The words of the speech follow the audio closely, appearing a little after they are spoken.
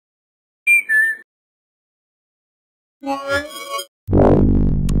Hi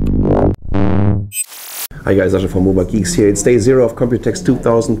guys, Acer from Mobile Geeks here. It's day 0 of Computex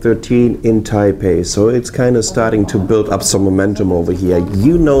 2013 in Taipei, so it's kind of starting to build up some momentum over here.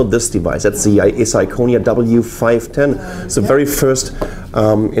 You know this device, that's the Acer Iconia W510. It's the very first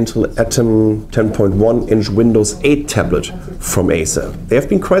Intel Atom 10.1-inch Windows 8 tablet from Acer. There have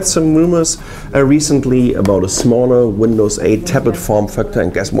been quite some rumors recently about a smaller Windows 8 tablet form factor,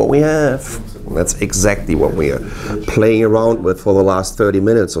 and guess what we have? That's exactly what we are playing around with for the last 30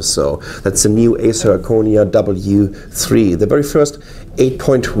 minutes or so. That's the new Acer Iconia W3, the very first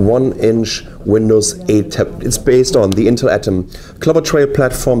 8.1-inch Windows 8 tablet. It's based on the Intel Atom Clover Trail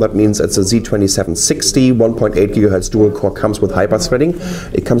platform. That means it's a Z2760, 1.8 GHz dual core, comes with hyper-threading.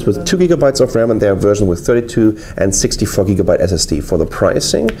 It comes with 2 GB of RAM, and there are versions with 32 and 64 GB SSD. For the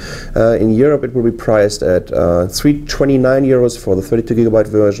pricing, in Europe it will be priced at 329 euros for the 32 GB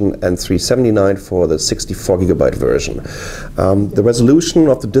version and 379 for the 64 GB version. The resolution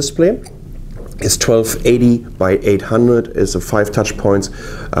of the display is 1280 by 800, is a 5 touch points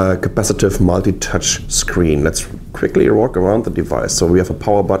capacitive multi-touch screen. Let's quickly walk around the device. So we have a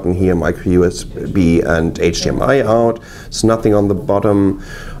power button here, micro USB and HDMI out. There's nothing on the bottom.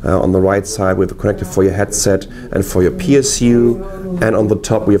 On the right side we have a connector for your headset and for your PSU, and on the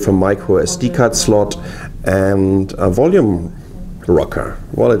top we have a micro SD card slot and a volume rocker.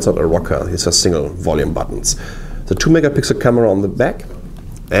 Well, it's not a rocker, it's a single volume buttons. The 2 megapixel camera on the back,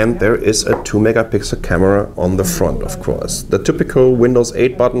 and there is a 2 megapixel camera on the front, of course. The typical Windows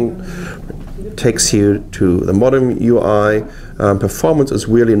 8 button takes you to the modern UI. Performance is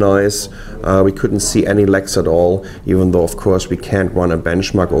really nice. We couldn't see any lags at all, even though of course we can't run a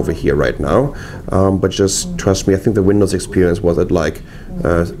benchmark over here right now. But just trust me, I think the Windows experience was at like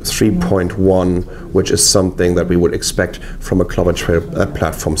 3.1, which is something that we would expect from a Clover Trail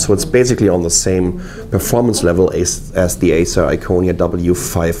platform. So it's basically on the same performance level as the Acer Iconia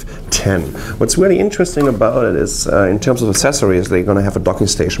W510. What's really interesting about it is, in terms of accessories, they're going to have a docking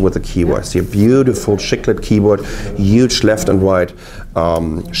station with a keyboard. See a beautiful chiclet keyboard, huge left and right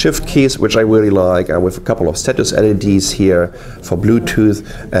shift keys, which I really like, and with a couple of status LEDs here for Bluetooth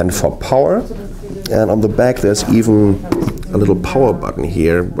and for power. And on the back there's even a little power button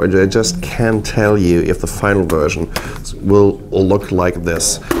here, but I just can't tell you if the final version will look like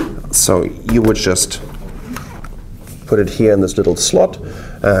this. So you would just put it here in this little slot,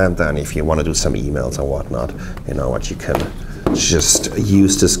 and then if you want to do some emails or whatnot, you know what, you can just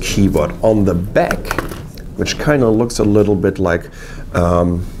use this keyboard on the back, which kind of looks a little bit like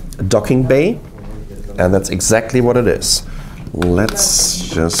a docking bay, and that's exactly what it is. Let's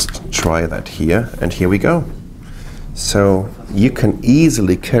just try that here, and here we go. So you can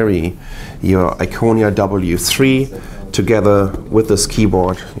easily carry your Iconia W3 together with this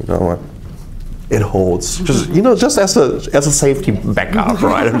keyboard. You know what? It holds, just as a safety backup,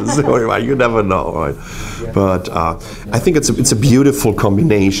 right? You never know, right? But I think it's a beautiful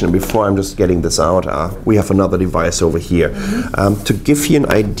combination. Before I'm just getting this out, we have another device over here to give you an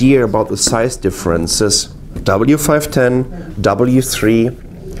idea about the size differences. W510, W3.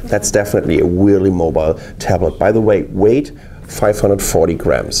 That's definitely a really mobile tablet. By the way, weight 540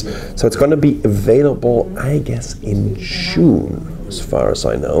 grams. So it's going to be available, I guess, in June, as far as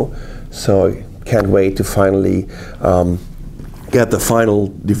I know. So can't wait to finally get the final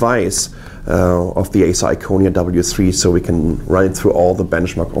device of the Acer Iconia W3, so we can run it through all the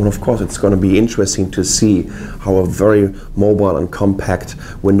benchmark. And of course, it's going to be interesting to see how a very mobile and compact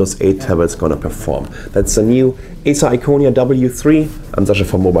Windows 8 tablet is going to perform. That's the new Acer Iconia W3. I'm Sasha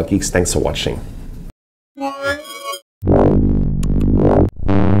from Mobile Geeks. Thanks for watching.